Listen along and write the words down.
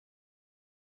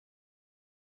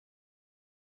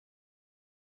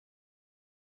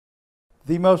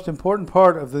The most important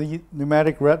part of the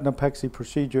pneumatic retinopexy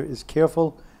procedure is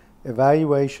careful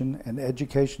evaluation and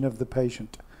education of the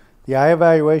patient. The eye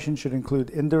evaluation should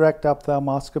include indirect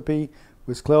ophthalmoscopy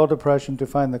with scleral depression to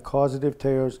find the causative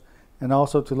tears and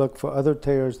also to look for other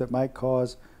tears that might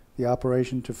cause the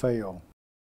operation to fail.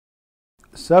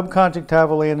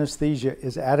 Subconjunctival anesthesia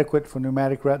is adequate for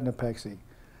pneumatic retinopexy.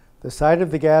 The site of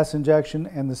the gas injection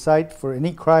and the site for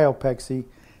any cryopexy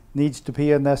needs to be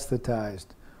anesthetized.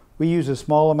 We use a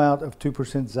small amount of 2%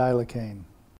 xylocaine.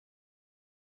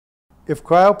 If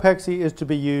cryopexy is to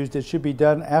be used, it should be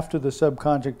done after the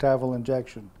subconjunctival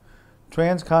injection.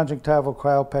 Transconjunctival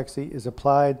cryopexy is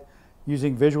applied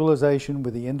using visualization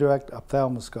with the indirect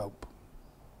ophthalmoscope.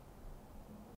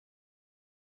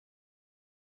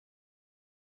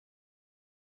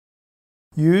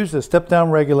 Use a step-down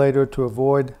regulator to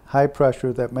avoid high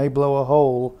pressure that may blow a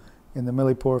hole in the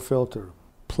millipore filter.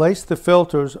 Place the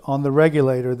filters on the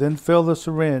regulator, then fill the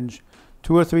syringe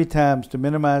 2 or 3 times to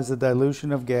minimize the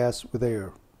dilution of gas with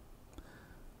air.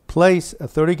 Place a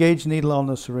 30-gauge needle on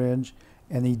the syringe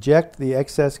and eject the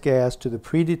excess gas to the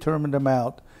predetermined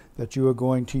amount that you are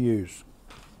going to use.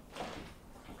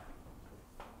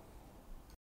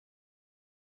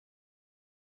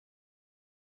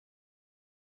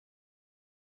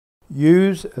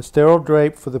 Use a sterile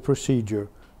drape for the procedure,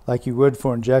 like you would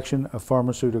for injection of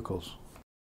pharmaceuticals.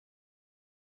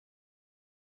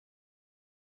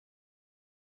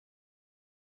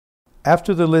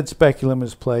 After the lid speculum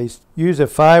is placed, use a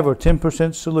 5 or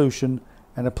 10% solution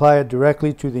and apply it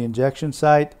directly to the injection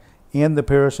site and the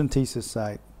paracentesis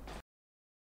site.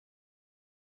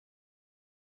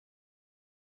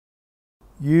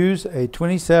 Use a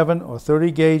 27 or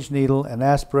 30 gauge needle and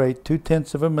aspirate 0.2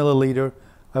 milliliter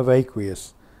of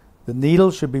aqueous. The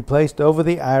needle should be placed over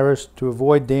the iris to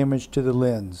avoid damage to the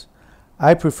lens.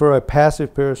 I prefer a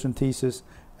passive paracentesis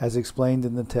as explained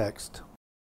in the text.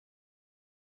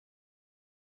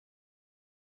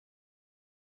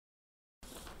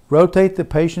 Rotate the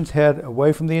patient's head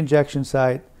away from the injection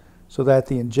site so that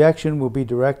the injection will be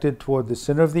directed toward the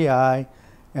center of the eye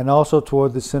and also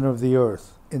toward the center of the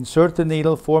earth. Insert the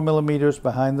needle 4 millimeters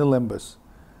behind the limbus.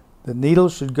 The needle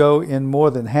should go in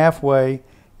more than halfway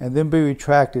and then be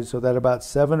retracted so that about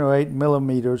 7 or 8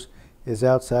 millimeters is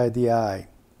outside the eye.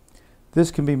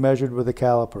 This can be measured with a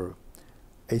caliper.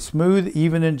 A smooth,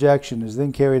 even injection is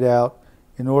then carried out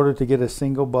in order to get a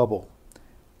single bubble.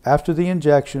 After the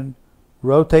injection,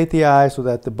 rotate the eye so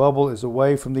that the bubble is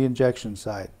away from the injection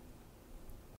site.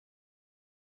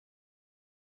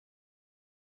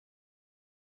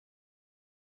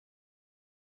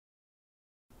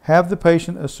 Have the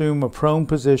patient assume a prone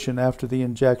position after the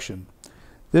injection.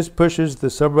 This pushes the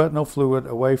subretinal fluid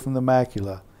away from the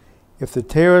macula. If the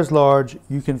tear is large,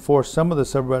 you can force some of the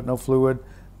subretinal fluid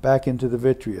back into the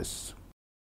vitreous.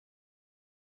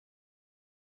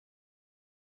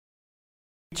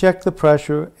 Check the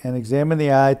pressure and examine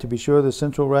the eye to be sure the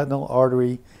central retinal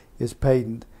artery is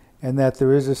patent and that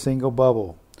there is a single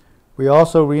bubble. We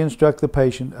also re-instruct the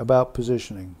patient about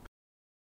positioning.